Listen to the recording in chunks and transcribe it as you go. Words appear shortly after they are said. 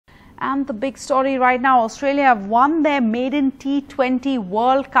And the big story right now, Australia have won their maiden T20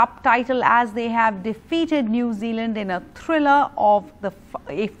 World Cup title as they have defeated New Zealand in a thriller of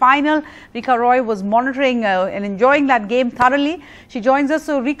a final. Rika Roy was monitoring and enjoying that game thoroughly. She joins us.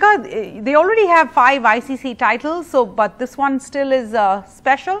 So Rika, they already have 5 ICC titles, but this one still is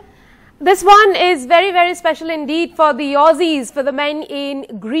special. This one is very, very special indeed for the Aussies, for the men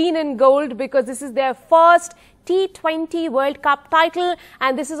in green and gold, because this is their first T20 World Cup title,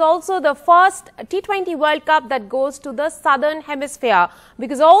 and this is also the first T20 World Cup that goes to the Southern Hemisphere,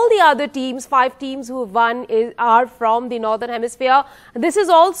 because all the other teams, 5 teams who have won, are from the Northern Hemisphere. This is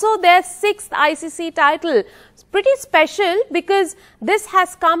also their 6th ICC title. It's pretty special because this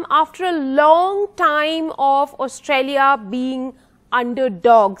has come after a long time of Australia being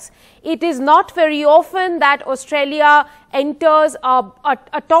underdogs. It is not very often that Australia enters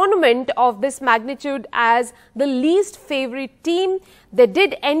a tournament of this magnitude as the least favorite team. They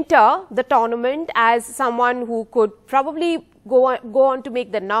did enter the tournament as someone who could probably go on to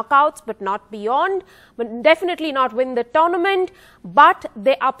make the knockouts, but not beyond, but definitely not win the tournament. But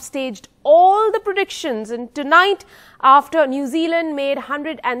they upstaged all the predictions, and tonight, after New Zealand made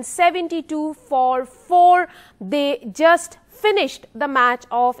 172 for 4, they just finished the match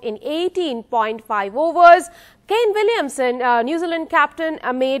off in 18.5 overs. Kane Williamson, New Zealand captain,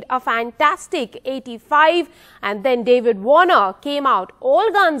 made a fantastic 85, and then David Warner came out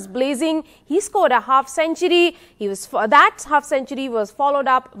all guns blazing. He scored a half-century. That half-century was followed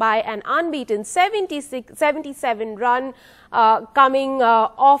up by an unbeaten 77 run coming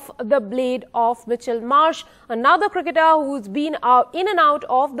off the blade of Mitchell Marsh, another cricketer who's been in and out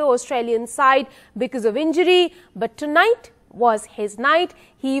of the Australian side because of injury, but tonight was his night.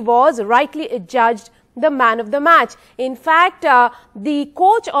 He was rightly adjudged the man of the match. In fact, the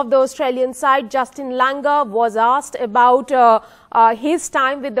coach of the Australian side, Justin Langer, was asked about his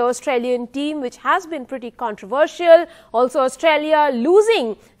time with the Australian team, which has been pretty controversial. Also, Australia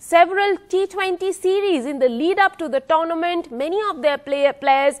losing several T20 series in the lead up to the tournament. Many of their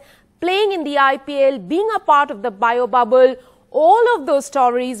players playing in the IPL, being a part of the bio bubble. All of those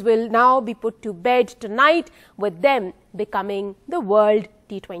stories will now be put to bed tonight, with them becoming the world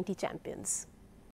T20 champions.